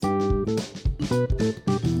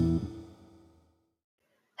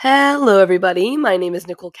Hello, everybody. My name is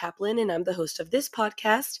Nicole Kaplan, and I'm the host of this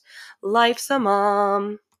podcast, Life's a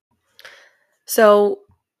Mom. So,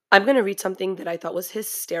 I'm going to read something that I thought was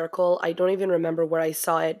hysterical. I don't even remember where I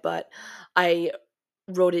saw it, but I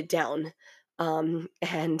wrote it down.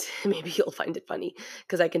 And maybe you'll find it funny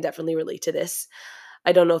because I can definitely relate to this.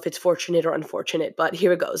 I don't know if it's fortunate or unfortunate, but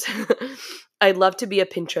here it goes. I'd love to be a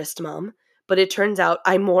Pinterest mom, but it turns out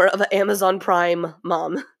I'm more of an Amazon Prime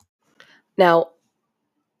mom. Now,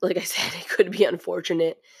 like I said, it could be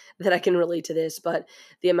unfortunate that I can relate to this, but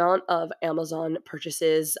the amount of Amazon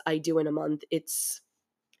purchases I do in a month, it's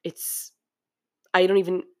I don't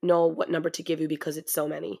even know what number to give you because it's so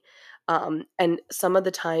many. And some of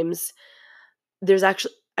the times there's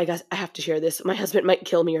actually, I guess I have to share this. My husband might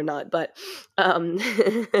kill me or not, but um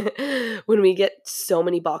when we get so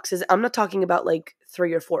many boxes, I'm not talking about like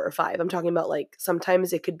 3 or 4 or 5. I'm talking about like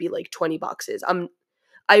sometimes it could be like 20 boxes.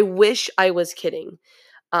 I wish I was kidding.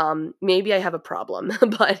 Maybe I have a problem,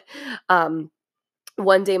 but um,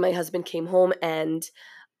 one day my husband came home and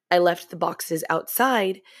I left the boxes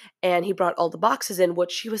outside and he brought all the boxes in,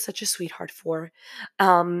 which he was such a sweetheart for.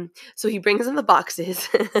 So he brings in the boxes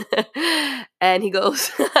and he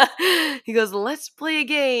goes, he goes, let's play a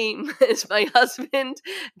game. Is my husband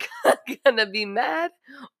gonna be mad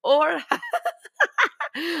or,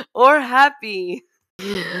 or happy?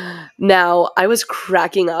 Now, I was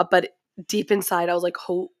cracking up, but deep inside, I was like,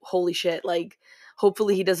 holy shit. Like,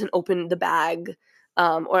 hopefully, he doesn't open the bag,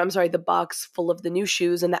 or I'm sorry, the box full of the new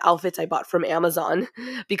shoes and the outfits I bought from Amazon.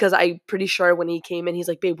 Because I'm pretty sure when he came in, he's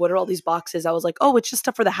like, babe, what are all these boxes? I was like, oh, it's just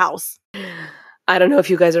stuff for the house. I don't know if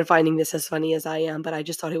you guys are finding this as funny as I am, but I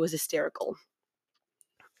just thought it was hysterical.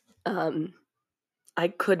 Um, I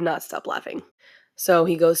could not stop laughing. So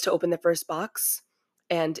he goes to open the first box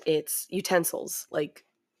and it's utensils, like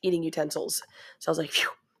eating utensils. So I was like, phew,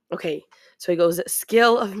 okay. So he goes,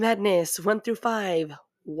 scale of madness, 1 through 5,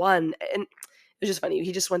 1. And it was just funny.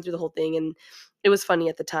 He just went through the whole thing and it was funny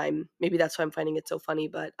at the time. Maybe that's why I'm finding it so funny.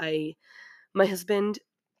 But my husband,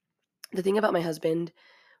 the thing about my husband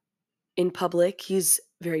in public, he's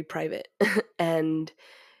very private. And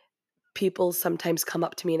people sometimes come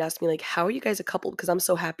up to me and ask me like, how are you guys a couple? Because I'm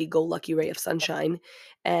so happy go lucky ray of sunshine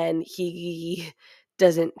and he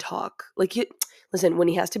doesn't talk like you. Listen, when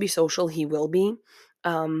he has to be social he will be,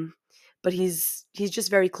 um but he's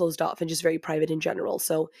just very closed off and just very private in general.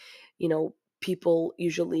 So you know, people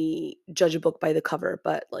usually judge a book by the cover,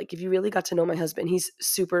 but like if you really got to know my husband, he's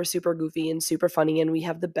super super goofy and super funny and we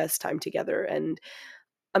have the best time together. And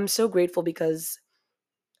I'm so grateful because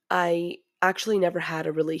I actually never had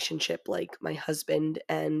a relationship like my husband,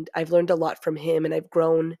 and I've learned a lot from him, and I've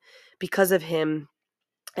grown because of him,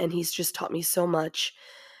 and he's just taught me so much.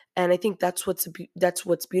 And I think that's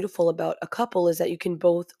what's beautiful about a couple is that you can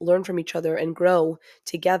both learn from each other and grow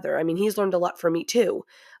together. I mean, he's learned a lot from me too.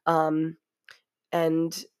 Um,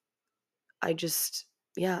 and I just,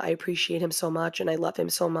 yeah, I appreciate him so much and I love him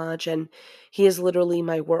so much. And he is literally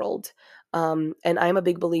my world. And I'm a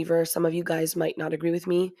big believer. Some of you guys might not agree with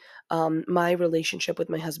me. My relationship with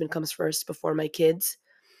my husband comes first before my kids.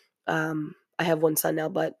 I have one son now,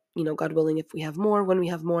 but you know, God willing, if we have more, when we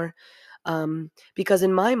have more, because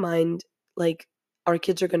in my mind, like our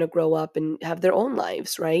kids are going to grow up and have their own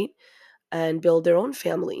lives, right? And build their own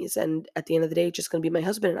families. And at the end of the day, it's just going to be my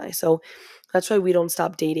husband and I. So that's why we don't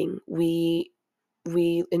stop dating. We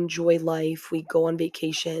enjoy life. We go on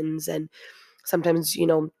vacations, and sometimes, you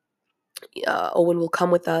know, Owen will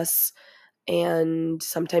come with us, and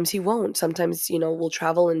sometimes he won't. Sometimes, you know, we'll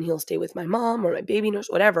travel and he'll stay with my mom or my baby nurse,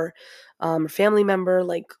 whatever, or family member.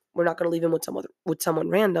 Like we're not going to leave him with someone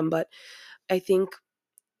random. But I think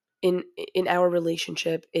in in our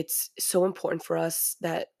relationship it's so important for us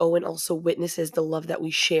that Owen also witnesses the love that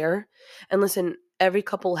we share. And listen, every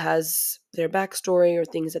couple has their backstory or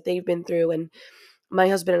things that they've been through, and my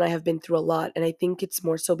husband and I have been through a lot, and I think it's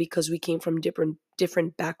more so because we came from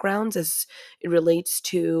different backgrounds as it relates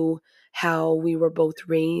to how we were both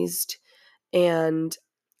raised. And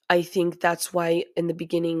I think that's why in the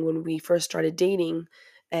beginning when we first started dating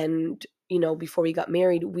and you know before we got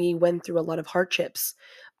married, we went through a lot of hardships.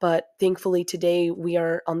 But thankfully today we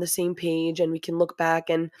are on the same page and we can look back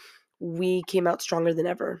and we came out stronger than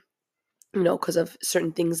ever, you know, because of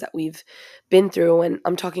certain things that we've been through. And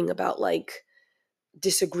I'm talking about like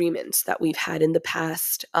disagreements that we've had in the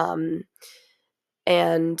past. And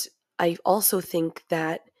I also think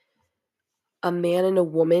that a man and a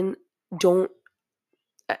woman don't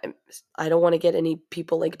I I don't want to get any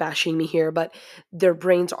people like bashing me here, but their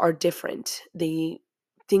brains are different. They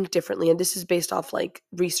think differently, and this is based off like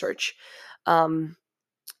research. Um,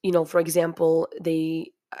 for example,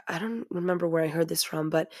 I don't remember where I heard this from,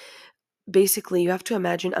 but basically you have to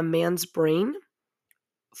imagine a man's brain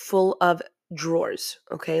full of drawers,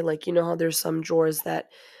 okay? Like, how there's some drawers that,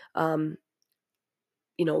 um,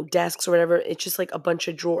 desks or whatever, it's just like a bunch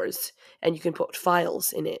of drawers and you can put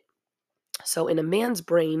files in it. So in a man's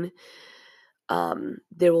brain,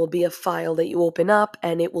 there will be a file that you open up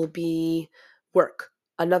and it will be work,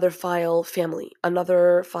 another file, family,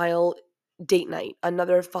 another file, date night,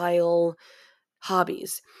 another file,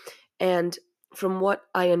 hobbies. And from what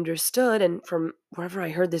I understood and from wherever I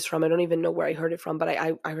heard this from, I don't even know where I heard it from, but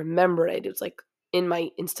I remember it. It was like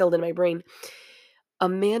instilled in my brain. A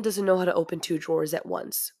man doesn't know how to open two drawers at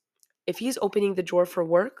once. If he's opening the drawer for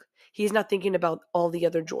work, he's not thinking about all the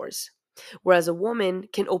other drawers. Whereas a woman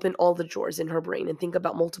can open all the drawers in her brain and think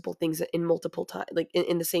about multiple things in multiple time, like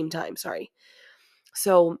in the same time. Sorry.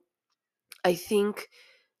 So I think,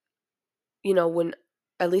 when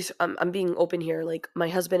at least I'm being open here, like my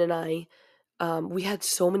husband and I, we had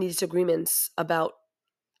so many disagreements about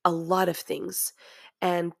a lot of things.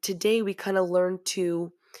 And today we kind of learned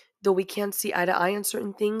to, though we can't see eye to eye on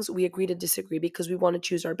certain things, we agree to disagree because we want to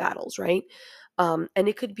choose our battles, right? And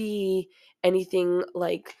it could be anything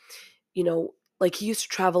like, like he used to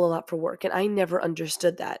travel a lot for work, and I never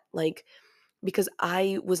understood that, like, because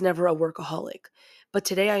I was never a workaholic. But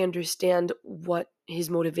today I understand what his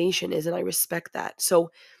motivation is, and I respect that.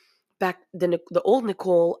 So back then, the old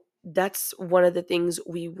Nicole, that's one of the things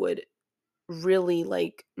we would really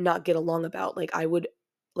like not get along about. Like I would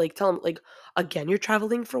like tell him like, again, you're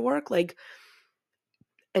traveling for work, like.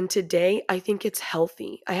 And today I think it's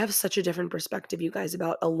healthy. I have such a different perspective, you guys,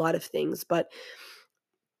 about a lot of things, but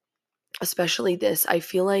especially this. I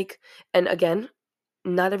feel like, and again,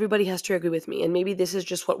 not everybody has to agree with me, and maybe this is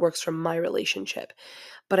just what works for my relationship,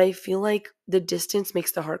 but I feel like the distance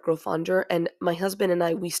makes the heart grow fonder. And my husband and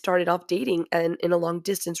I, we started off dating and in a long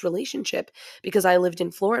distance relationship because I lived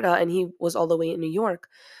in Florida and he was all the way in New York.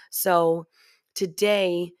 So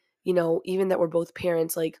today, even that we're both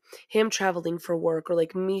parents, like him traveling for work or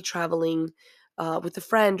like me traveling with a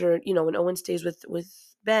friend, or when Owen stays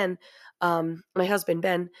with Ben, my husband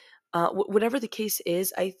Ben, whatever the case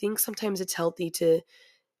is, I think sometimes it's healthy to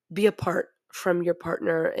be apart from your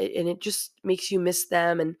partner, and it just makes you miss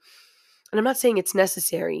them. And I'm not saying it's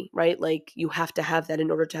necessary, right? Like you have to have that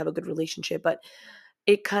in order to have a good relationship, but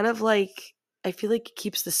it kind of like, I feel like it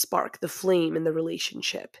keeps the spark, the flame in the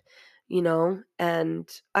relationship, and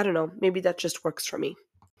I don't know, maybe that just works for me.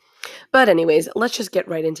 But anyways, let's just get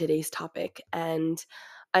right into today's topic. And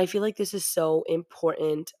I feel like this is so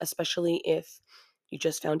important, especially if you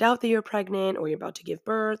just found out that you're pregnant or you're about to give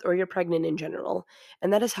birth or you're pregnant in general.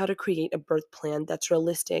 And that is how to create a birth plan that's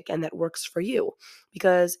realistic and that works for you.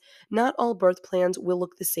 Because not all birth plans will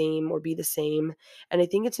look the same or be the same. And I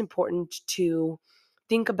think it's important to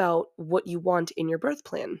think about what you want in your birth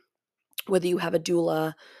plan, whether you have a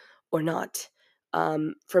doula or not.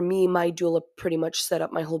 For me, my doula pretty much set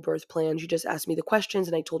up my whole birth plan. She just asked me the questions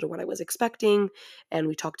and I told her what I was expecting, and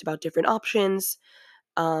we talked about different options.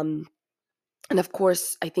 Um, and of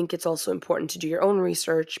course, I think it's also important to do your own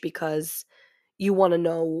research because you want to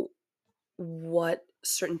know what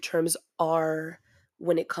certain terms are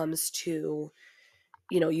when it comes to,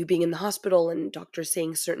 you being in the hospital and doctors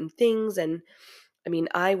saying certain things. And I mean,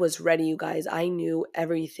 I was ready, you guys. I knew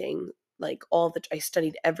everything, like I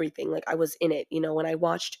studied everything. Like I was in it, and I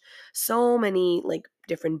watched so many like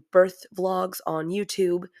different birth vlogs on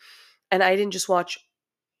YouTube. And I didn't just watch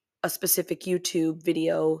a specific YouTube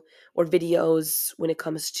video or videos when it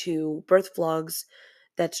comes to birth vlogs.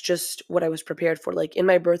 That's just what I was prepared for. Like in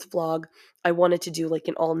my birth vlog, I wanted to do like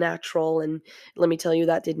an all natural. And let me tell you,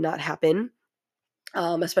 that did not happen.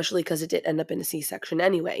 Especially because it did end up in a C-section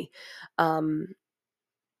anyway. Um,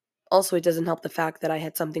 Also, it doesn't help the fact that I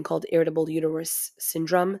had something called irritable uterus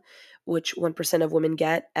syndrome, which 1% of women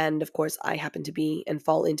get. And of course, I happen to be and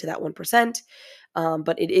fall into that 1%.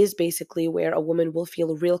 But it is basically where a woman will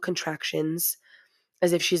feel real contractions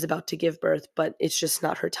as if she's about to give birth, but it's just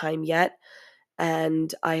not her time yet.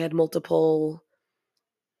 And I had multiple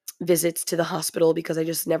visits to the hospital because I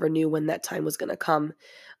just never knew when that time was going to come.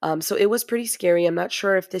 So it was pretty scary. I'm not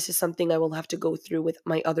sure if this is something I will have to go through with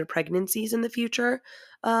my other pregnancies in the future.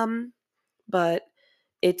 Um, but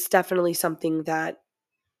it's definitely something that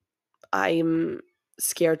I'm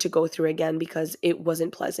scared to go through again because it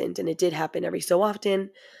wasn't pleasant and it did happen every so often.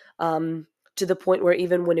 To the point where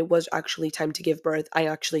even when it was actually time to give birth, I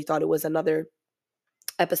actually thought it was another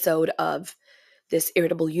episode of this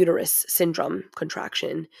irritable uterus syndrome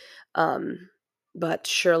contraction. Um, but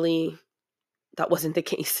surely that wasn't the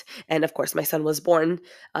case. And of course, my son was born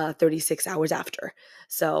 36 hours after.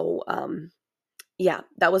 So, yeah,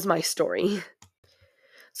 that was my story.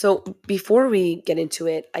 So, before we get into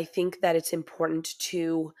it, I think that it's important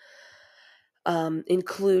to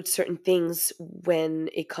include certain things when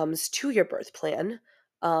it comes to your birth plan.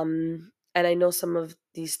 And I know some of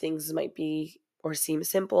these things might be or seem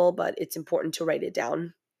simple, but it's important to write it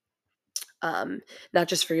down. Um, Not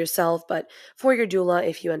just for yourself, but for your doula,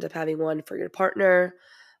 if you end up having one, for your partner,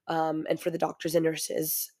 and for the doctors and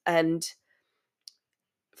nurses. And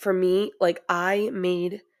for me, like, I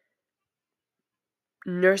made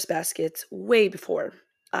nurse baskets way before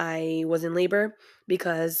I was in labor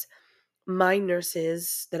because my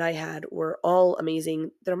nurses that I had were all amazing.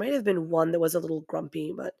 There might have been one that was a little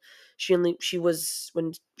grumpy, but she was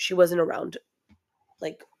when she wasn't around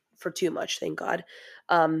like for too much, thank God.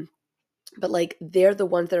 Um, but like they're the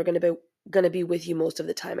ones that are gonna be with you most of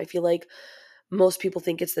the time. I feel like most people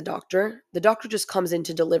think it's the doctor. The doctor just comes in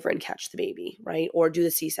to deliver and catch the baby, right? Or do the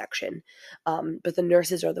C-section. But the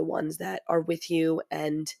nurses are the ones that are with you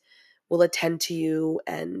and will attend to you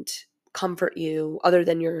and comfort you, other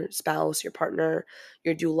than your spouse, your partner,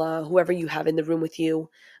 your doula, whoever you have in the room with you.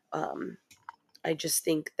 Um, I just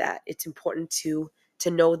think that it's important to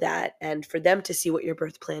know that and for them to see what your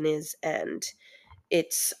birth plan is. And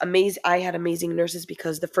it's amazing. I had amazing nurses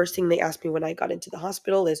because the first thing they asked me when I got into the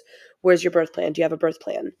hospital is, "Where's your birth plan? Do you have a birth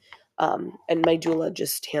plan?" And my doula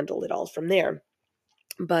just handled it all from there.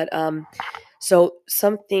 But so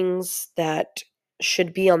some things that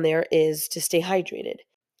should be on there is to stay hydrated.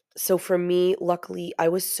 So for me, luckily, I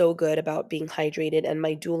was so good about being hydrated, and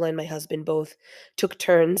my doula and my husband both took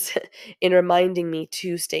turns in reminding me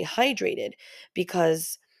to stay hydrated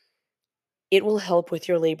because it will help with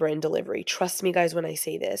your labor and delivery. Trust me, guys, when I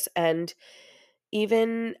say this. And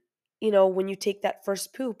even, when you take that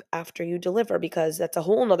first poop after you deliver, because that's a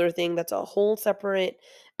whole nother thing, that's a whole separate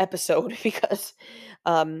episode because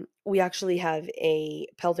we actually have a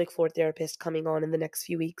pelvic floor therapist coming on in the next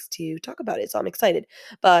few weeks to talk about it. So I'm excited.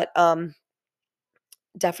 But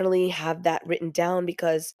definitely have that written down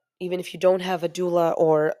because even if you don't have a doula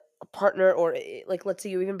or a partner or like let's say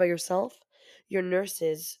you're even by yourself, your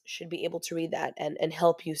nurses should be able to read that and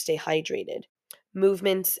help you stay hydrated.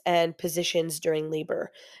 Movements and positions during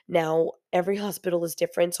labor. Now, every hospital is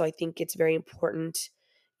different, so I think it's very important,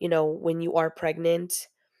 when you are pregnant,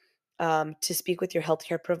 to speak with your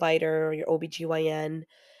healthcare provider or your OBGYN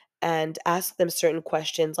and ask them certain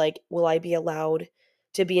questions like, will I be allowed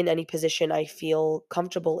to be in any position I feel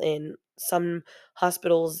comfortable in? Some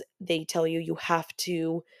hospitals, they tell you you have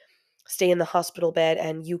to stay in the hospital bed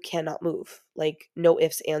and you cannot move. Like, no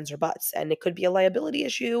ifs, ands, or buts. And it could be a liability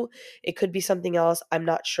issue. It could be something else. I'm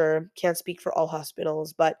not sure. Can't speak for all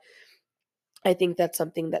hospitals, but I think that's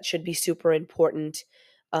something that should be super important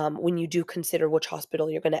when you do consider which hospital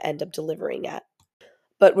you're going to end up delivering at.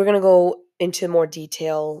 But we're going to go into more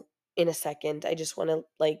detail in a second. I just want to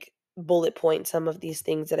like bullet point some of these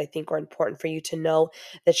things that I think are important for you to know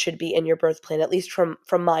that should be in your birth plan, at least from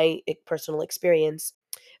my personal experience.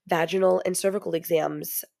 Vaginal and cervical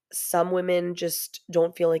exams. Some women just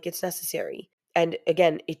don't feel like it's necessary. And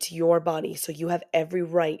again, it's your body, so you have every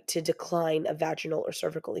right to decline a vaginal or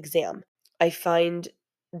cervical exam. I find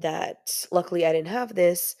that luckily I didn't have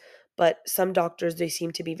this, but some doctors, they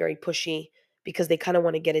seem to be very pushy because they kind of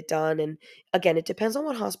want to get it done. And again, it depends on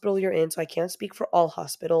what hospital you're in, so I can't speak for all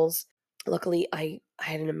hospitals. Luckily, I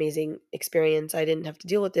had an amazing experience. I didn't have to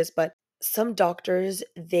deal with this, but some doctors,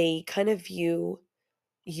 they kind of view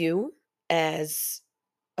you as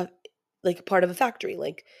a, like part of a factory.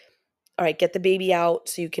 Like, all right, get the baby out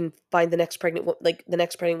so you can find the next like the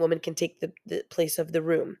next pregnant woman can take the place of the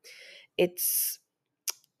room. It's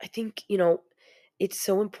I think, it's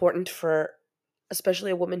so important for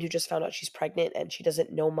especially a woman who just found out she's pregnant and she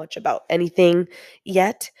doesn't know much about anything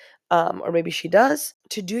yet, or maybe she does,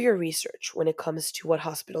 to do your research when it comes to what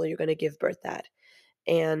hospital you're going to give birth at.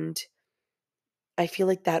 And I feel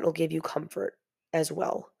like that will give you comfort as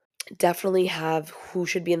well. Definitely have who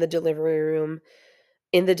should be in the delivery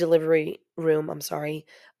room, I'm sorry,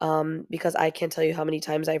 because I can't tell you how many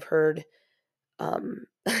times I've heard um,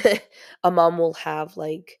 a mom will have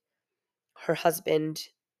like her husband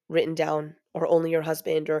written down, or only her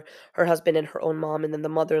husband, or her husband and her own mom, and then the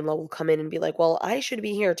mother-in-law will come in and be like, "Well, I should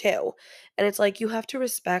be here too." And it's like you have to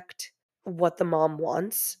respect what the mom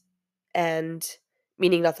wants, and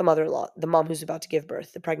meaning not the mother-in-law, the mom who's about to give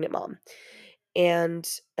birth, the pregnant mom. And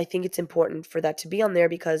I think it's important for that to be on there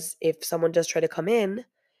because if someone does try to come in,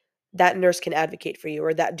 that nurse can advocate for you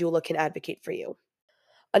or that doula can advocate for you.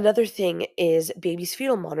 Another thing is baby's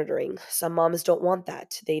fetal monitoring. Some moms don't want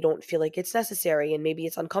that. They don't feel like it's necessary, and maybe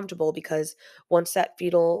it's uncomfortable because once that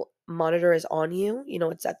fetal monitor is on you,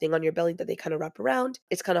 it's that thing on your belly that they kind of wrap around.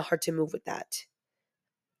 It's kind of hard to move with that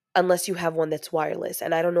unless you have one that's wireless.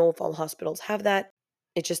 And I don't know if all hospitals have that.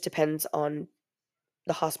 It just depends on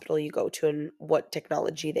the hospital you go to and what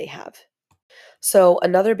technology they have. So,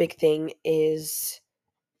 another big thing is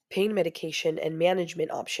pain medication and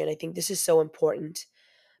management option. I think this is so important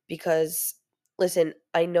because, listen,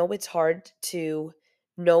 I know it's hard to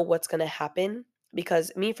know what's going to happen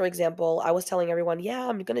because me, for example, I was telling everyone, yeah,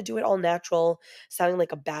 I'm going to do it all natural, sounding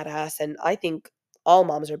like a badass. And I think all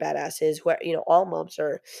moms are badasses, all moms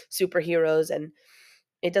are superheroes. And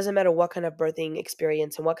it doesn't matter what kind of birthing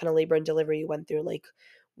experience and what kind of labor and delivery you went through. Like,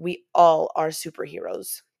 we all are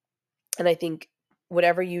superheroes. And I think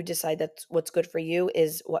whatever you decide that's what's good for you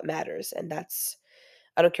is what matters. And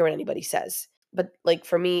I don't care what anybody says. But like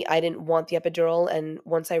for me, I didn't want the epidural. And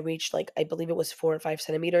once I reached like, I believe it was 4 or 5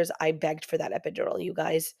 centimeters, I begged for that epidural, you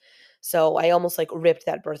guys. So I almost like ripped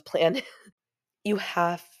that birth plan. You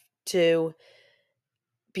have to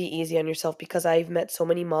be easy on yourself because I've met so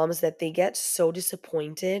many moms that they get so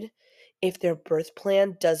disappointed if their birth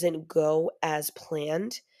plan doesn't go as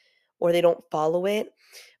planned or they don't follow it.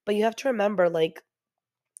 But you have to remember, like,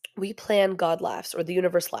 we plan, God laughs, or the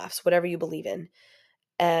universe laughs, whatever you believe in.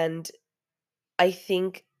 And I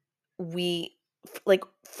think like,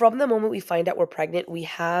 from the moment we find out we're pregnant, we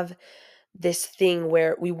have this thing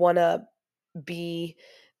where we want to be,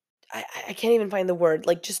 I can't even find the word,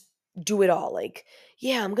 like, just do it all. Like,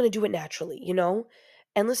 yeah, I'm going to do it naturally.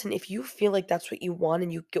 And listen, if you feel like that's what you want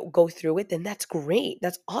and you go through it, then that's great.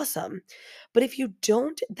 That's awesome. But if you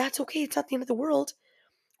don't, that's okay. It's not the end of the world.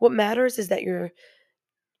 What matters is that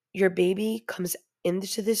your baby comes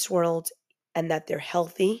into this world and that they're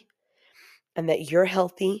healthy and that you're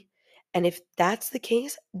healthy. And if that's the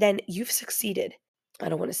case, then you've succeeded. I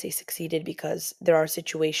don't want to say succeeded because there are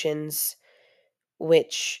situations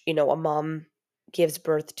which, a mom gives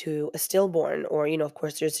birth to a stillborn, or, of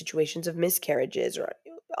course, there's situations of miscarriages or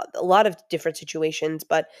a lot of different situations.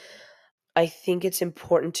 But I think it's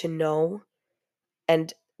important to know.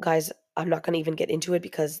 And guys, I'm not going to even get into it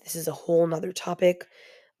because this is a whole nother topic.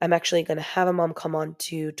 I'm actually going to have a mom come on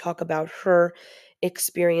to talk about her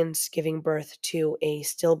experience giving birth to a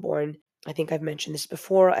stillborn. I think I've mentioned this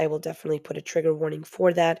before. I will definitely put a trigger warning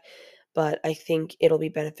for that, but I think it'll be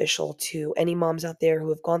beneficial to any moms out there who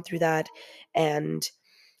have gone through that and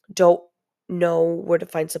don't know where to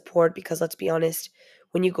find support because let's be honest,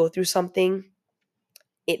 when you go through something,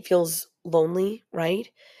 it feels lonely, right?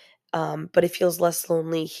 But it feels less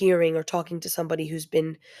lonely hearing or talking to somebody who's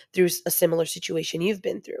been through a similar situation you've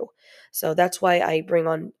been through. So that's why I bring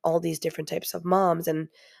on all these different types of moms, and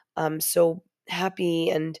I'm so happy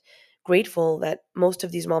and grateful that most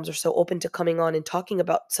of these moms are so open to coming on and talking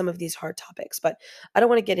about some of these hard topics. But I don't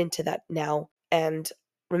want to get into that now. And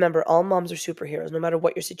remember, all moms are superheroes, no matter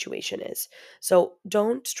what your situation is. So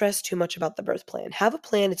don't stress too much about the birth plan. Have a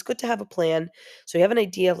plan. It's good to have a plan so you have an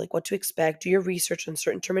idea of like what to expect. Do your research on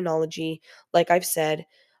certain terminology, like I've said.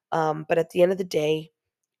 But at the end of the day,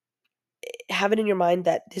 have it in your mind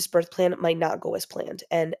that this birth plan might not go as planned,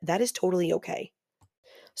 and that is totally okay.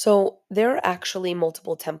 So there are actually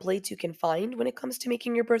multiple templates you can find when it comes to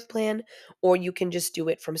making your birth plan, or you can just do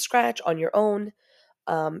it from scratch on your own.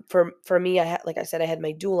 For me, like I said, I had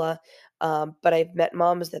my doula, but I've met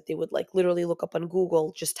moms that they would like literally look up on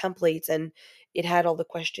Google just templates, and it had all the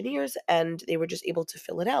questionnaires, and they were just able to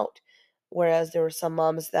fill it out. Whereas there were some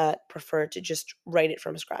moms that prefer to just write it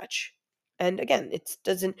from scratch. And again,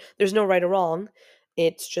 there's no right or wrong.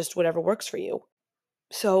 It's just whatever works for you.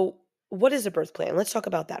 So, what is a birth plan? Let's talk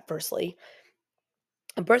about that firstly.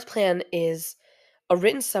 A birth plan is a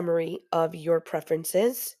written summary of your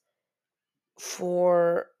preferences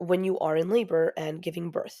for when you are in labor and giving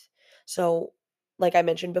birth. So, like I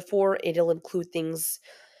mentioned before, it'll include things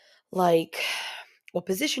like what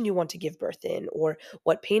position you want to give birth in, or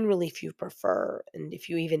what pain relief you prefer, and if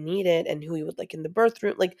you even need it, and who you would like in the birth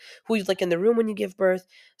room, like who you'd like in the room when you give birth.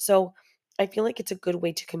 So, I feel like it's a good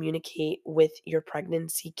way to communicate with your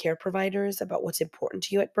pregnancy care providers about what's important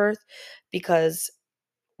to you at birth because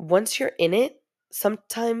once you're in it,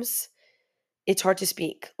 sometimes it's hard to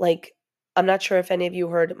speak. Like, I'm not sure if any of you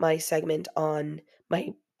heard my segment on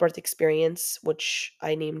my birth experience, which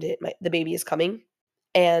I named it The Baby is Coming.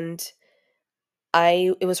 And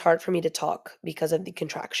it was hard for me to talk because of the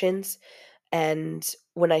contractions. And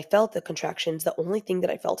when I felt the contractions, the only thing that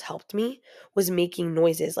I felt helped me was making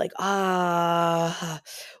noises like ah,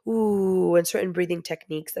 ooh, and certain breathing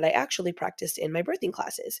techniques that I actually practiced in my birthing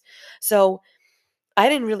classes. So I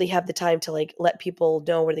didn't really have the time to like let people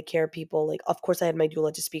know or the care people. Like, of course, I had my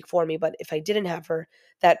doula to speak for me, but if I didn't have her,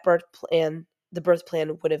 that the birth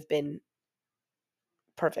plan would have been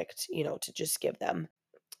perfect, to just give them.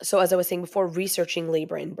 So, as I was saying before, researching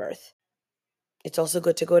labor and birth, it's also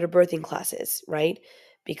good to go to birthing classes, right?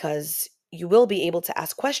 Because you will be able to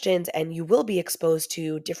ask questions and you will be exposed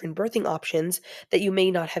to different birthing options that you may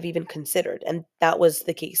not have even considered. And that was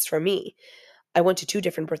the case for me. I went to two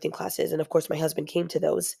different birthing classes, and of course, my husband came to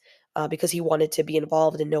those because he wanted to be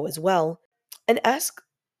involved and know as well. And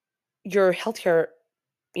your healthcare,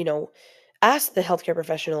 you know, ask the healthcare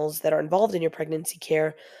professionals that are involved in your pregnancy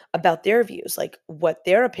care about their views, like what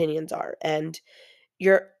their opinions are, and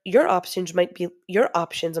your options,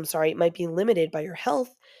 I'm sorry, might be limited by your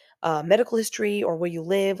health, medical history, or where you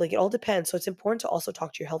live. Like it all depends. So it's important to also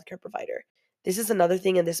talk to your healthcare provider. This is another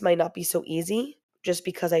thing, and this might not be so easy just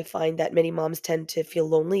because I find that many moms tend to feel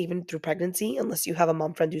lonely even through pregnancy, unless you have a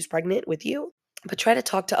mom friend who's pregnant with you. But try to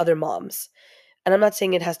talk to other moms. And I'm not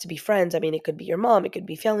saying it has to be friends. I mean, it could be your mom, it could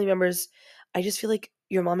be family members. I just feel like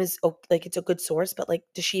your mom is like it's a good source, but like,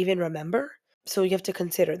 does she even remember? So you have to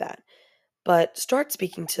consider that. But start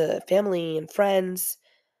speaking to family and friends,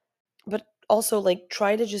 but also like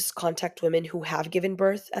try to just contact women who have given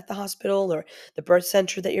birth at the hospital or the birth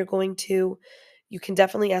center that you're going to. You can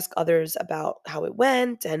definitely ask others about how it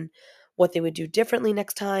went and what they would do differently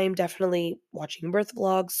next time. Definitely watching birth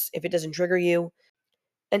vlogs if it doesn't trigger you,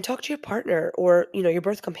 and talk to your partner or, your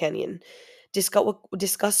birth companion.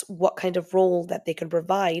 Discuss what kind of role that they can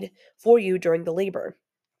provide for you during the labor.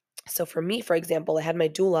 So for me, for example, I had my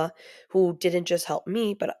doula who didn't just help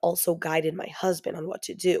me, but also guided my husband on what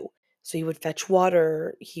to do. So he would fetch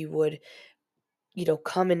water. He would,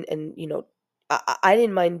 come and I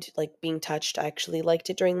didn't mind like being touched. I actually liked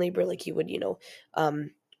it during labor. Like he would,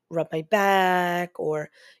 um, rub my back or,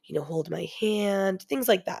 hold my hand, things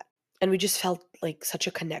like that. And we just felt like such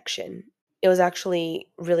a connection. It was actually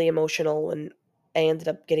really emotional when I ended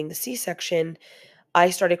up getting the C-section. I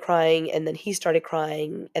started crying and then he started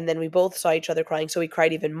crying and then we both saw each other crying, so we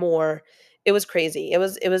cried even more. It was crazy. It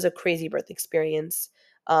was a crazy birth experience.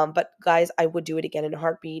 But guys, I would do it again in a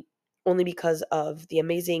heartbeat only because of the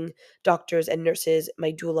amazing doctors and nurses,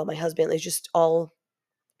 my doula, my husband. It just all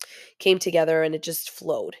came together and it just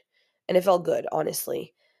flowed. And it felt good,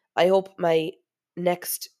 honestly. I hope my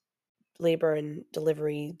next labor and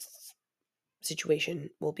delivery situation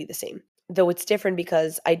will be the same. Though it's different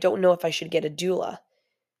because I don't know if I should get a doula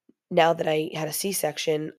now that I had a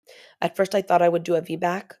C-section. At first, I thought I would do a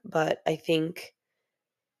VBAC, but I think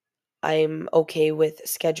I'm okay with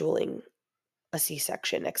scheduling a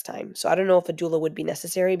C-section next time. So I don't know if a doula would be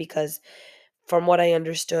necessary because from what I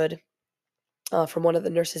understood from one of the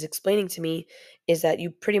nurses explaining to me is that you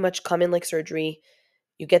pretty much come in like surgery,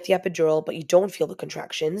 you get the epidural, but you don't feel the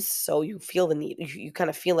contractions. So you feel the need, you kind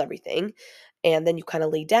of feel everything. And then you kind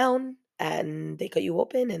of lay down and they cut you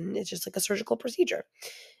open and it's just like a surgical procedure.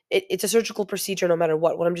 It's a surgical procedure no matter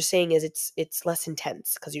what. What I'm just saying is it's less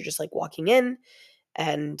intense because you're just like walking in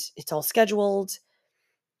and it's all scheduled.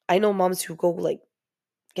 I know moms who go like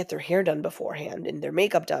get their hair done beforehand and their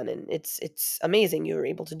makeup done, and it's amazing you're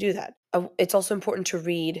able to do that. It's also important to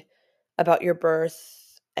read about your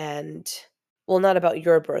birth and, well, not about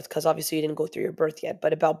your birth because obviously you didn't go through your birth yet,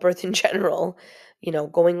 but about birth in general.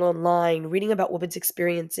 Going online, reading about women's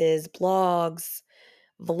experiences, blogs,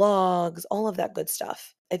 vlogs, all of that good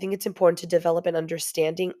stuff. I think it's important to develop an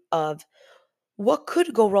understanding of what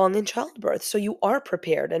could go wrong in childbirth so you are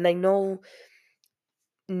prepared. And I know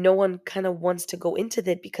no one kind of wants to go into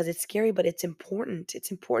that because it's scary, but it's important.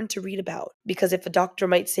 It's important to read about because if a doctor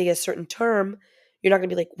might say a certain term, you're not going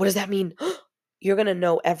to be like, what does that mean? You're going to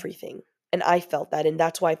know everything. And I felt that. And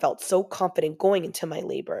that's why I felt so confident going into my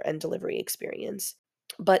labor and delivery experience.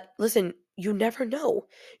 But listen, you never know.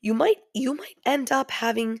 You might end up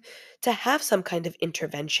having to have some kind of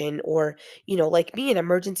intervention or, like me, an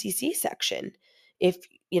emergency C-section if,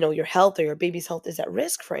 your health or your baby's health is at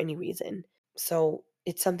risk for any reason. So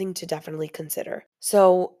it's something to definitely consider.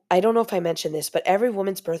 So I don't know if I mentioned this, but every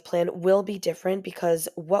woman's birth plan will be different because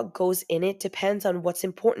what goes in it depends on what's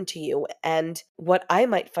important to you. And what I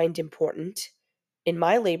might find important in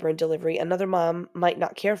my labor and delivery, another mom might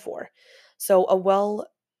not care for. So a well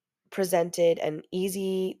presented and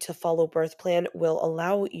easy to follow birth plan will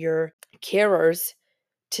allow your carers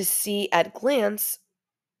to see at glance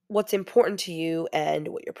what's important to you and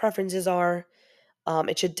what your preferences are.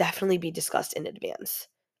 It should definitely be discussed in advance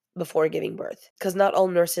before giving birth because not all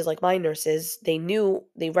nurses, like my nurses, they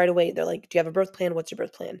right away, they're like, do you have a birth plan? What's your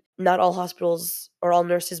birth plan? Not all hospitals or all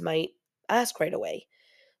nurses might ask right away.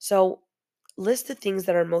 So List the things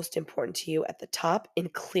that are most important to you at the top in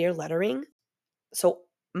clear lettering. So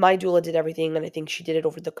my doula did everything, and I think she did it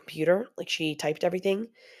over the computer, like she typed everything.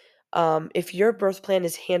 If your birth plan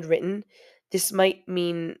is handwritten, this might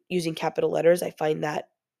mean using capital letters. I find that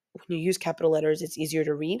when you use capital letters, it's easier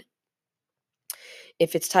to read.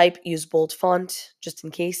 If it's type, use bold font just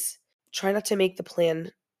in case. Try not to make the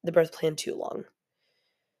birth plan too long.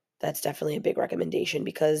 That's definitely a big recommendation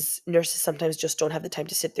because nurses sometimes just don't have the time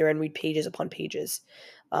to sit there and read pages upon pages.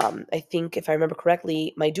 I think, if I remember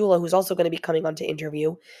correctly, my doula, who's also going to be coming on to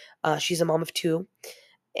interview, she's a mom of two.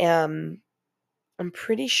 Um, I'm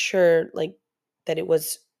pretty sure, like, that it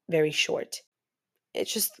was very short.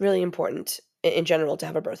 It's just really important in general to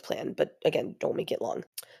have a birth plan, but again, don't make it long.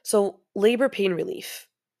 So, labor pain relief.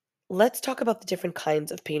 Let's talk about the different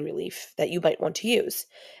kinds of pain relief that you might want to use.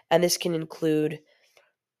 And this can include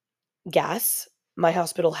gas. My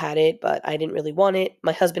hospital had it, but I didn't really want it.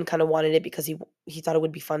 My husband kind of wanted it because he thought it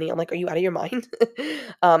would be funny. I'm like, "Are you out of your mind?"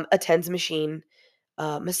 A TENS machine,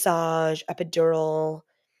 massage, epidural.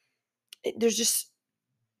 There's just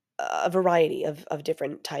a variety of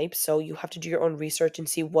different types, so you have to do your own research and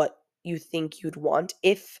see what you think you'd want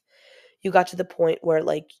if you got to the point where,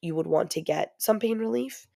 like, you would want to get some pain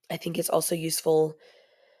relief. I think it's also useful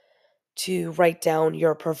to write down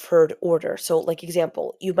your preferred order. So, like,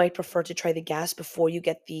 example, you might prefer to try the gas before you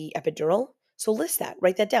get the epidural. So list that,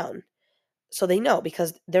 write that down. So they know,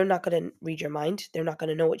 because they're not going to read your mind. They're not going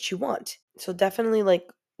to know what you want. So definitely,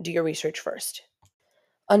 like, do your research first.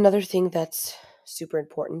 Another thing that's super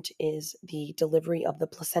important is the delivery of the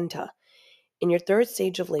placenta. In your third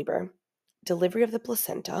stage of labor, delivery of the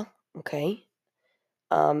placenta, okay?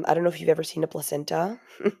 I don't know if you've ever seen a placenta.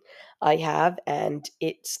 I have, and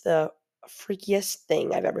it's the freakiest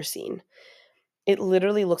thing I've ever seen. It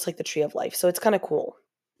literally looks like the tree of life, so it's kind of cool.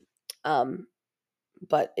 Um,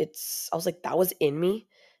 but I was like, that was in me.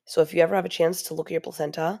 So if you ever have a chance to look at your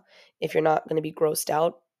placenta, if you're not going to be grossed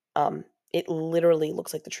out, um, it literally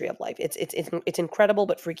looks like the tree of life. It's incredible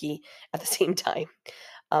but freaky at the same time.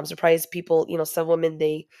 I'm surprised people, some women,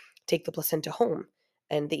 they take the placenta home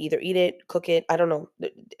and they either eat it, cook it. I don't know.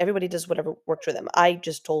 Everybody does whatever works for them. I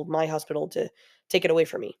just told my hospital to take it away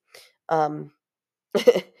from me. Um,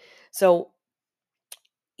 so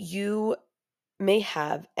you may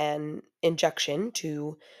have an injection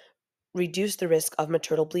to reduce the risk of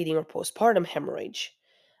maternal bleeding or postpartum hemorrhage.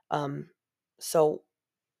 Um, so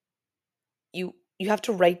you have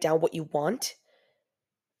to write down what you want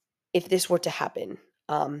if this were to happen,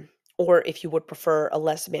 or if you would prefer a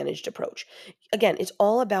less managed approach. Again, it's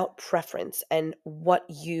all about preference and what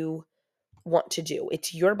you want to do.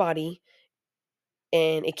 It's your body,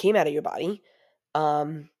 and it came out of your body.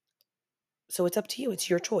 Um, so it's up to you. It's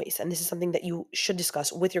your choice. And this is something that you should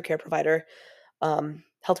discuss with your care provider,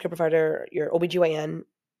 healthcare provider, your OBGYN,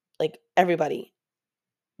 like everybody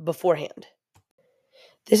beforehand.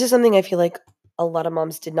 This is something I feel like a lot of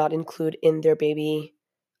moms did not include in their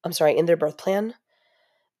in their birth plan,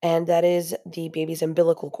 and that is the baby's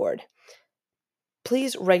umbilical cord.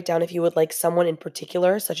 Please write down if you would like someone in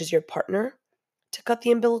particular, such as your partner, to cut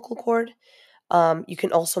the umbilical cord. You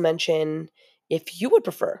can also mention if you would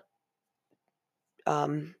prefer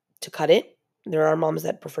to cut it. There are moms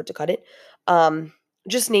that prefer to cut it.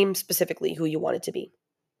 Just name specifically who you want it to be.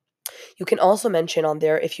 You can also mention on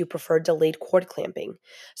there if you prefer delayed cord clamping.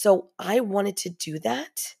 So I wanted to do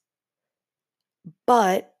that,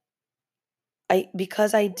 but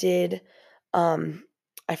because I did, um,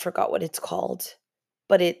 I forgot what it's called,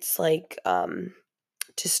 but it's like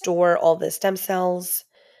to store all the stem cells.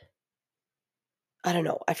 I don't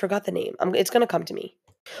know. I forgot the name. It's gonna come to me.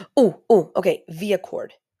 Oh, okay.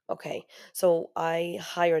 ViaCord. Okay, so I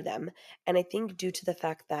hire them, and I think due to the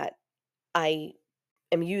fact that I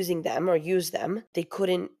am using them or use them, they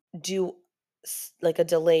couldn't do like a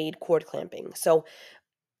delayed cord clamping. So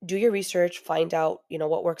do your research, find out,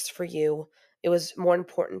 what works for you. It was more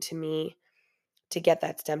important to me to get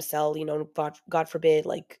that stem cell, God forbid,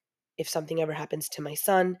 like if something ever happens to my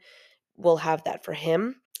son, we'll have that for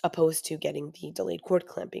him, opposed to getting the delayed cord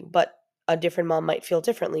clamping. But a different mom might feel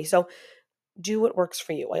differently. So do what works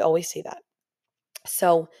for you. I always say that.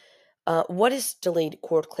 So, what is delayed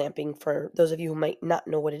cord clamping for those of you who might not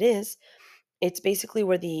know what it is? It's basically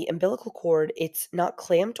where the umbilical cord, it's not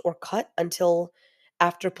clamped or cut until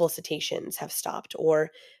after placentations have stopped,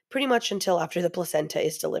 or pretty much until after the placenta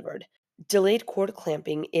is delivered. Delayed cord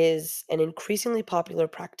clamping is an increasingly popular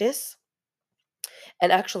practice,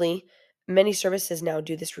 and actually, many services now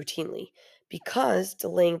do this routinely because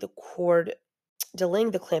delaying the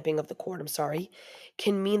clamping of the cord,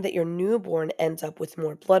 can mean that your newborn ends up with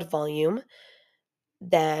more blood volume,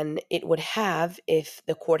 than it would have if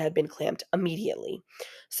the cord had been clamped immediately.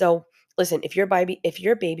 So, listen, if your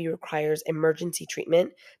baby requires emergency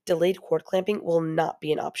treatment, delayed cord clamping will not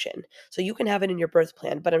be an option. So you can have it in your birth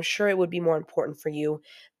plan, but I'm sure it would be more important for you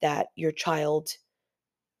that your child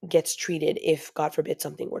gets treated if God forbid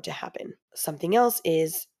something were to happen. Something else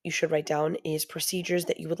is you should write down is procedures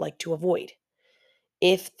that you would like to avoid.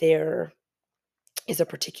 If there is a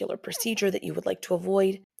particular procedure that you would like to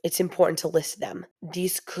avoid, it's important to list them.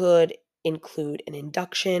 These could include an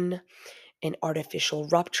induction, an artificial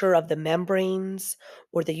rupture of the membranes,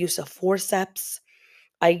 or the use of forceps.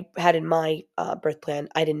 I had in my birth plan,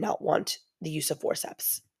 I did not want the use of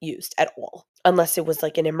forceps used at all, unless it was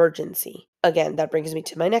like an emergency. Again, that brings me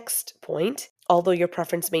to my next point. Although your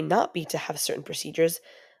preference may not be to have certain procedures,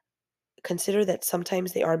 consider that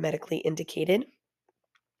sometimes they are medically indicated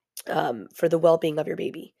for the well being of your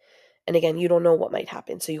baby. And again, you don't know what might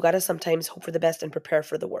happen. So you got to sometimes hope for the best and prepare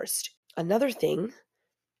for the worst. Another thing,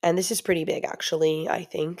 and this is pretty big actually, I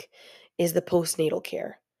think, is the postnatal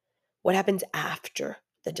care. What happens after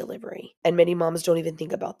the delivery? And many moms don't even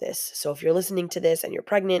think about this. So if you're listening to this and you're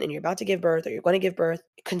pregnant and you're about to give birth or you're going to give birth,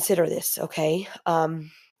 consider this, okay?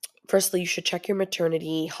 Firstly, you should check your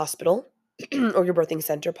maternity hospital or your birthing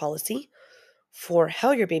center policy for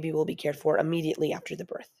how your baby will be cared for immediately after the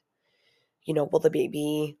birth. Will the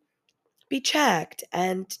baby be checked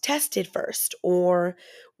and tested first? Or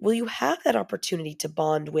will you have that opportunity to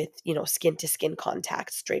bond with, skin to skin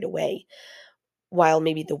contact straight away while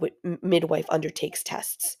maybe the midwife undertakes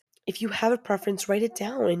tests? If you have a preference, write it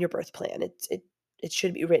down in your birth plan. It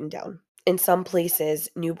should be written down. In some places,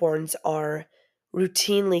 newborns are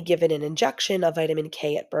routinely given an injection of vitamin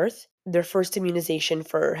K at birth. Their first immunization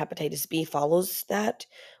for hepatitis B follows that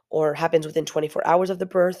or happens within 24 hours of the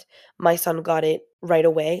birth. My son got it right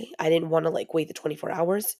away. I didn't want to wait the 24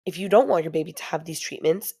 hours. If you don't want your baby to have these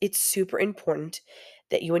treatments, it's super important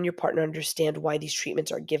that you and your partner understand why these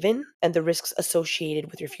treatments are given and the risks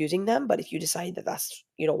associated with refusing them. But if you decide that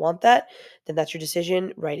you don't want that, then that's your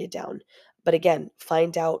decision. Write it down. But again,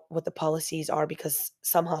 find out what the policies are, because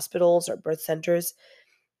some hospitals or birth centers,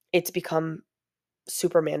 it's become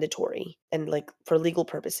super mandatory, and for legal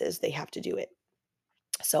purposes, they have to do it.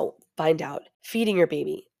 So find out. Feeding your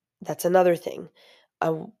baby, that's another thing.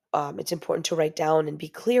 It's important to write down and be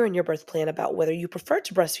clear in your birth plan about whether you prefer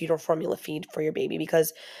to breastfeed or formula feed for your baby,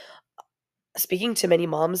 because speaking to many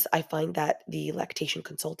moms, I find that the lactation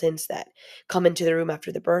consultants that come into the room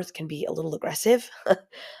after the birth can be a little aggressive.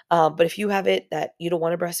 But if you have it that you don't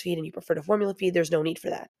want to breastfeed and you prefer to formula feed, there's no need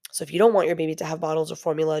for that. So if you don't want your baby to have bottles or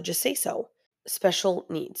formula, just say so. Special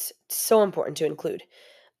needs, so important to include.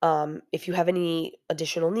 If you have any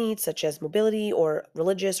additional needs, such as mobility or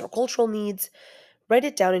religious or cultural needs, write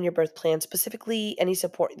it down in your birth plan, specifically any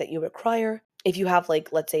support that you require. If you have,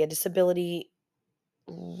 let's say, a disability,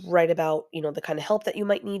 write about, the kind of help that you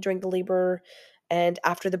might need during the labor and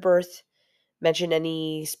after the birth. Mention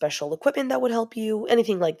any special equipment that would help you,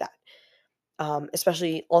 anything like that.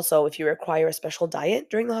 Especially also if you require a special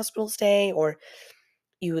diet during the hospital stay, or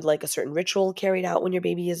you would like a certain ritual carried out when your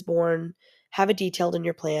baby is born, have it detailed in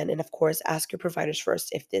your plan. And of course, ask your providers first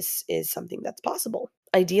if this is something that's possible.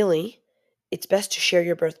 Ideally, it's best to share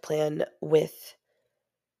your birth plan with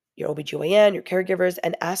your OBGYN, your caregivers,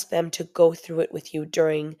 and ask them to go through it with you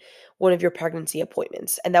during one of your pregnancy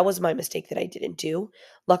appointments. And that was my mistake that I didn't do.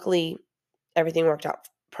 Luckily, everything worked out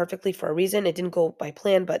perfectly for a reason. It didn't go by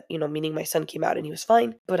plan, but, meaning my son came out and he was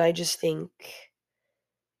fine. But I just think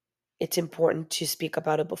it's important to speak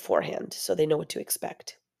about it beforehand so they know what to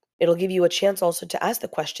expect. It'll give you a chance also to ask the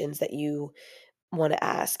questions that you want to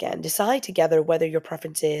ask and decide together whether your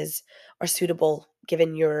preferences are suitable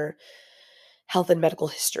given your health and medical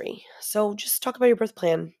history. So just talk about your birth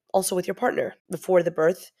plan also with your partner before the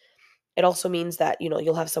birth. It also means that,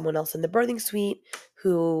 you'll have someone else in the birthing suite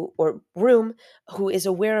or room who is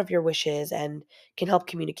aware of your wishes and can help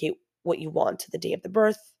communicate what you want to the day of the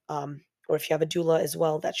birth. Or if you have a doula as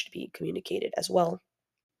well, that should be communicated as well.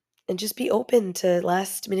 And just be open to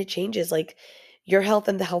last minute changes. Your health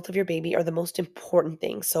and the health of your baby are the most important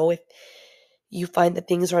thing. So if you find that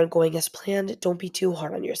things aren't going as planned, don't be too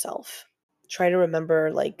hard on yourself. Try to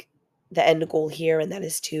remember the end goal here, and that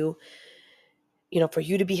is to, for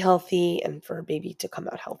you to be healthy and for a baby to come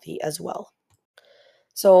out healthy as well.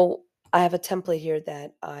 So I have a template here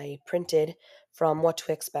that I printed from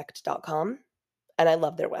whattoexpect.com, and I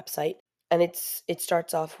love their website. And it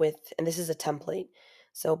starts off with, and this is a template.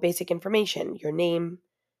 So basic information, your name,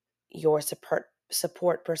 your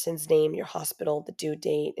support person's name, your hospital, the due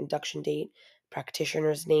date, induction date,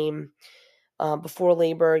 practitioner's name, Before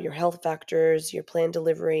labor, your health factors, your planned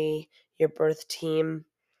delivery, your birth team,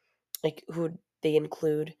 like who they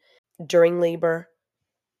include. During labor,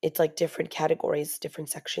 it's like different categories, different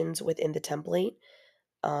sections within the template,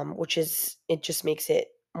 which is, it just makes it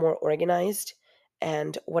more organized.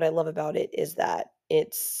 And what I love about it is that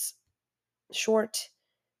it's short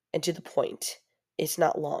and to the point. It's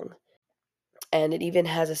not long. And it even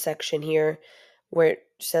has a section here where it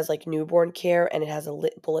says like newborn care, and it has a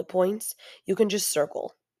bullet points. You can just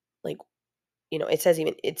circle, like, it says,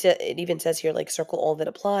 even it even says here, like, circle all that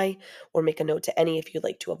apply or make a note to any if you'd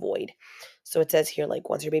like to avoid. So it says here, like,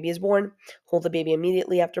 once your baby is born, hold the baby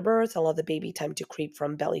immediately after birth, allow the baby time to creep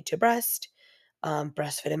from belly to breast,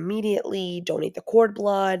 breastfeed immediately, donate the cord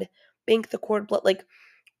blood, bank the cord blood, like,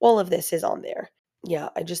 all of this is on there. Yeah,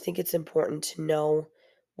 I just think it's important to know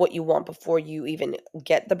what you want before you even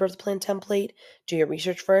get the birth plan template. Do your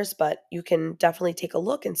research first, but you can definitely take a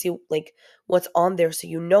look and see, like, what's on there so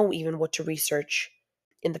you know even what to research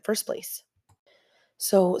in the first place.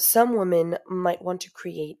 So some women might want to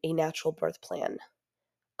create a natural birth plan.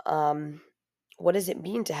 Um, what does it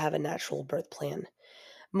mean to have a natural birth plan?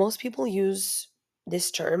 Most people use this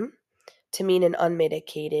term to mean an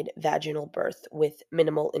unmedicated vaginal birth with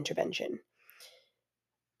minimal intervention.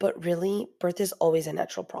 But really, birth is always a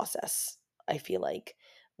natural process, I feel like,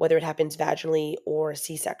 whether it happens vaginally or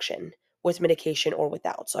C-section, with medication or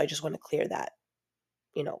without. So I just want to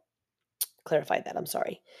you know, clarify that. I'm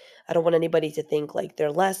sorry. I don't want anybody to think like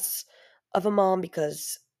they're less of a mom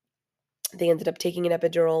because they ended up taking an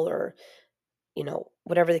epidural, or,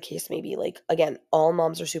 whatever the case may be. Like, again, all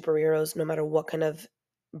moms are superheroes no matter what kind of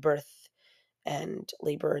birth and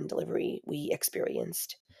labor and delivery we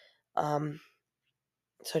experienced. Um,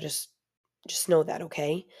 so just know that,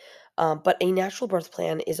 okay? But a natural birth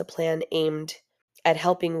plan is a plan aimed at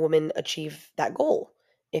helping women achieve that goal,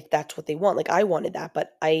 if that's what they want. Like, I wanted that,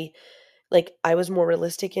 but I was more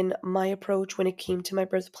realistic in my approach when it came to my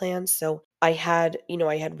birth plan. So I had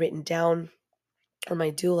written down on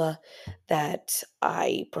my doula that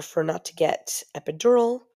I prefer not to get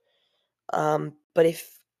epidural. But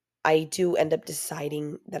if I do end up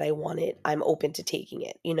deciding that I want it, I'm open to taking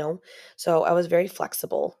it. So I was very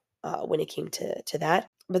flexible when it came to that.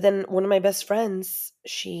 But then one of my best friends,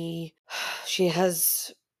 she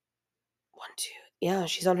has one, two, yeah,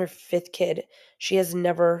 she's on her fifth kid. She has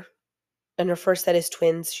never, and her first set is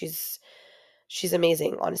twins. She's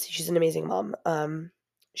amazing, honestly. She's an amazing mom.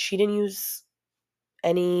 She didn't use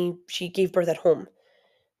any. She gave birth at home.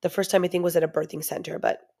 The first time I think was at a birthing center,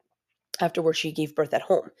 but afterwards she gave birth at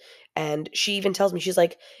home. And she even tells me, she's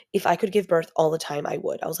like, if I could give birth all the time, I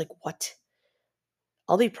would. I was like, what?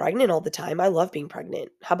 I'll be pregnant all the time. I love being pregnant.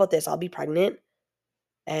 How about this? I'll be pregnant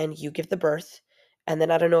and you give the birth. And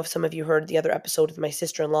then I don't know if some of you heard the other episode with my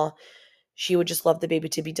sister-in-law. She would just love the baby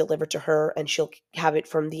to be delivered to her, and she'll have it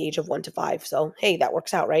from the age of 1 to 5. So, hey, that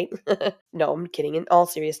works out, right? No, I'm kidding. In all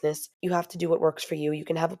seriousness, you have to do what works for you. You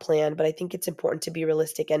can have a plan, but I think it's important to be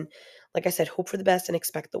realistic and, like I said, hope for the best and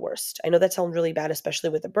expect the worst. I know that sounds really bad,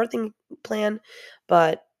 especially with a birthing plan,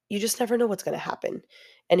 but you just never know what's going to happen.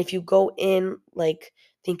 And if you go in like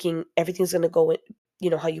thinking everything's going to go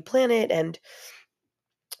in, how you plan it, and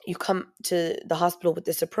you come to the hospital with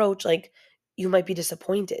this approach, like, you might be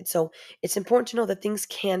disappointed. So it's important to know that things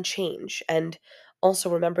can change, and also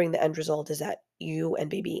remembering the end result is that you and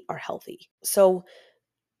baby are healthy. So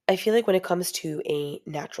I feel like when it comes to a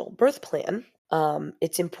natural birth plan,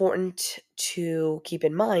 it's important to keep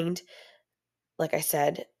in mind, like I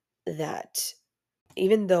said, that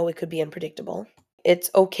even though it could be unpredictable,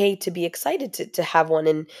 it's okay to be excited to have one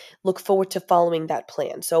and look forward to following that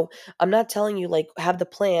plan. So I'm not telling you, like, have the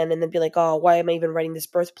plan and then be like, oh, why am I even writing this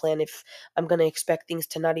birth plan if I'm going to expect things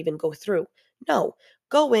to not even go through? No,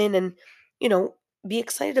 go in and, you know, be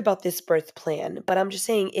excited about this birth plan. But I'm just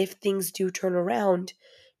saying, if things do turn around,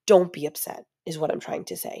 don't be upset, is what I'm trying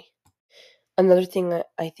to say. Another thing that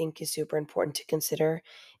I think is super important to consider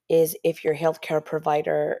is if your healthcare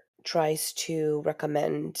provider tries to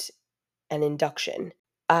recommend an induction.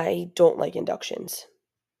 I don't like inductions.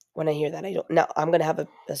 When I hear that, I don't. Now, I'm going to have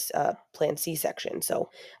a planned C-section, so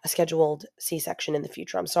a scheduled C-section in the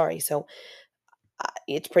future. I'm sorry. So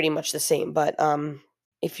it's pretty much the same. But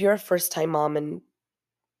if you're a first-time mom, and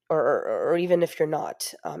or even if you're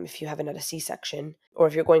not, if you haven't had a C-section, or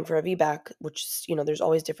if you're going for a VBAC, which is, there's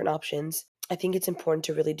always different options. I think it's important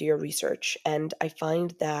to really do your research, and I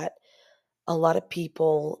find that a lot of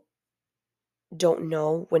people don't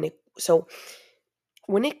know when it. So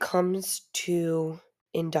when it comes to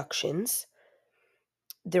inductions,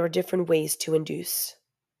 there are different ways to induce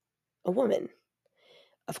a woman.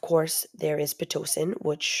 Of course, there is Pitocin,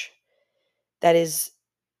 which That is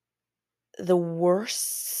the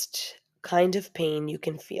worst kind of pain you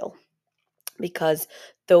can feel, because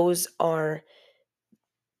those are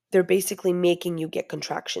they're basically making you get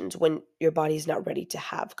contractions when your body's not ready to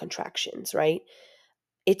have contractions, right?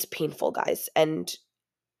 It's painful, guys. And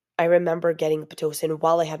I remember getting Pitocin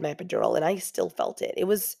while I had my epidural, and I still felt it. It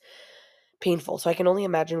was painful. So I can only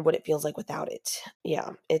imagine what it feels like without it.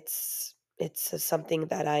 Yeah, it's something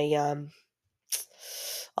that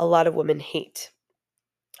a lot of women hate.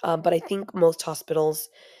 But I think most hospitals,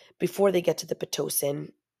 before they get to the Pitocin,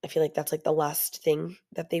 I feel like that's like the last thing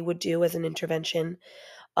that they would do as an intervention.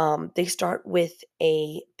 They start with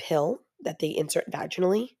a pill that they insert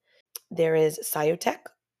vaginally. There is Cytotec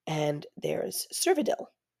and there's Cervidil.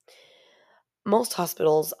 Most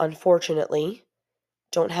hospitals, unfortunately,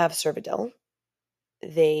 don't have Cervidil.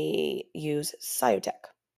 They use Cytotec.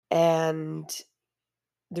 And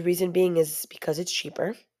the reason being is because it's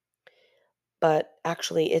cheaper. But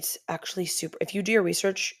actually, it's actually super. If you do your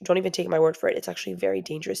research, don't even take my word for it. It's actually very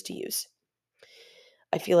dangerous to use.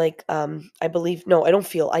 I feel like, I believe, no, I don't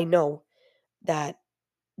feel, I know that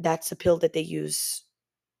that's a pill that they use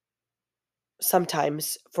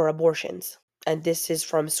sometimes for abortions. And this is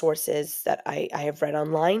from sources that I have read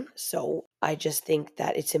online. So I just think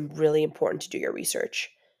that it's really important to do your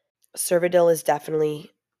research. Cervidil is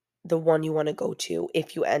definitely the one you want to go to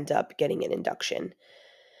if you end up getting an induction.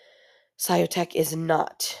 Cytotec is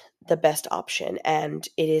not the best option and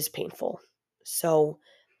it is painful. So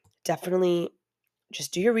definitely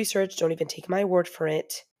just do your research. Don't even take my word for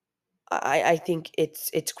it. I think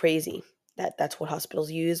it's crazy that that's what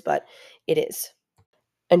hospitals use, but it is.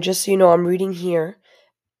 And just so you know, I'm reading here,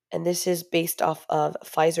 and this is based off of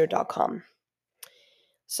Pfizer.com.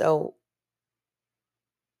 So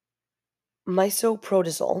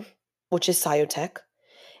misoprostol, which is Cytotec,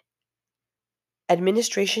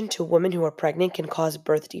 administration to women who are pregnant can cause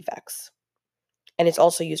birth defects. And it's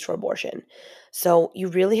also used for abortion. So you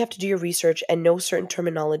really have to do your research and know certain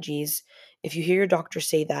terminologies. If you hear your doctor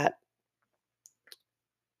say that,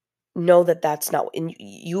 know that that's not, and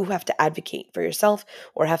you have to advocate for yourself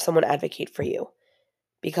or have someone advocate for you,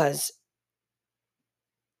 because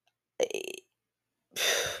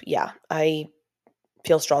yeah, I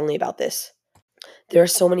feel strongly about this. There are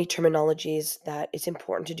so many terminologies that it's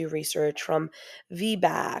important to do research, from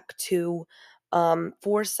VBAC to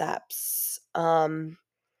forceps, a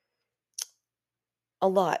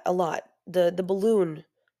lot. The balloon,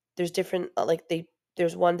 there's different,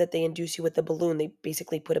 there's one that they induce you with the balloon. They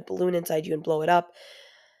basically put a balloon inside you and blow it up.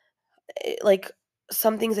 Like,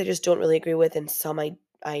 some things I just don't really agree with, and some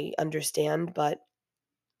I understand, but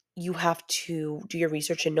you have to do your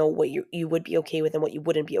research and know what you would be okay with and what you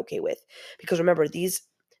wouldn't be okay with. Because remember, these,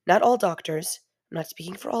 not all doctors, I'm not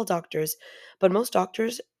speaking for all doctors, but most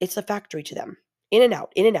doctors, it's a factory to them. In and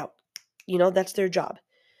out, in and out. That's their job.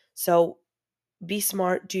 So be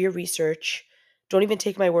smart, do your research. Don't even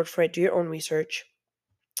take my word for it. Do your own research.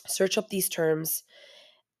 Search up these terms,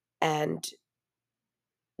 and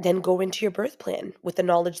then go into your birth plan with the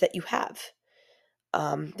knowledge that you have.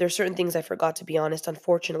 There are certain things I forgot, to be honest,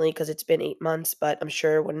 unfortunately, because it's been 8 months, but I'm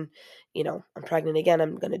sure when, I'm pregnant again,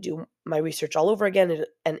 I'm going to do my research all over again,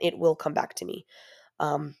 and it will come back to me.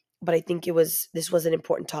 But I think this was an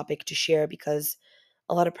important topic to share, because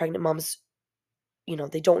a lot of pregnant moms,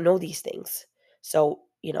 they don't know these things. So,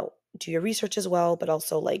 do your research as well, but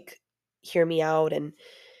also, hear me out, and,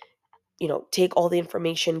 take all the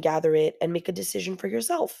information, gather it, and make a decision for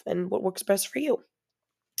yourself and what works best for you.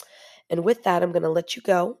 And with that, I'm going to let you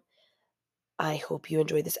go. I hope you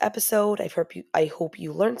enjoyed this episode. I hope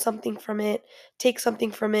you learned something from it, took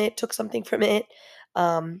something from it.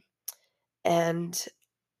 Um, and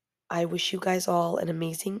I wish you guys all an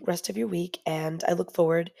amazing rest of your week, and I look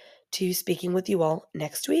forward to speaking with you all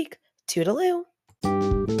next week. Toodaloo.